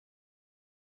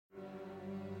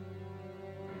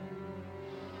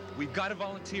We've got to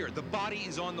volunteer. The body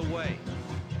is on the way.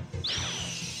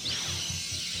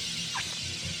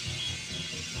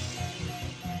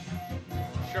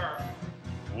 Sure.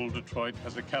 All Detroit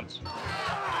has a cancer.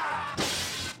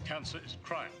 Cancer is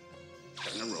crime.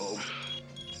 In a row.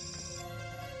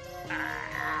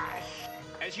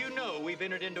 As you know, we've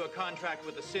entered into a contract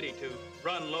with the city to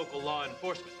run local law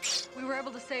enforcement. We were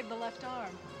able to save the left arm.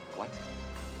 What?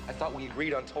 I thought we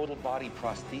agreed on total body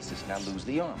prosthesis. Now lose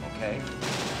the arm, okay?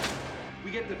 We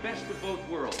get the best of both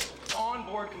worlds.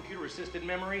 Onboard computer-assisted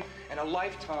memory and a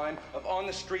lifetime of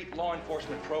on-the-street law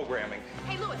enforcement programming.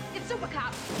 Hey, Louis, it's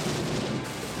RoboCop.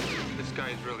 This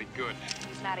guy's really good.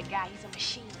 He's not a guy, he's a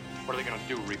machine. What are they gonna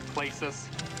do, replace us?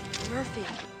 Murphy,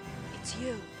 it's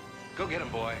you. Go get him,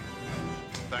 boy.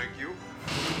 Thank you.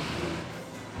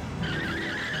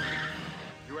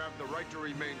 You have the right to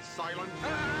remain silent.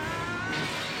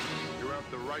 You have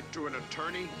the right to an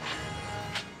attorney.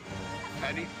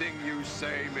 Anything you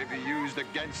say may be used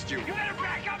against you. You better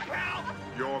back up, pal!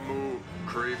 Your move,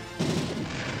 creep.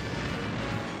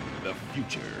 The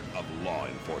future of law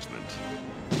enforcement.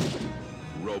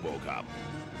 RoboCop.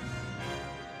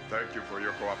 Thank you for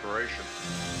your cooperation.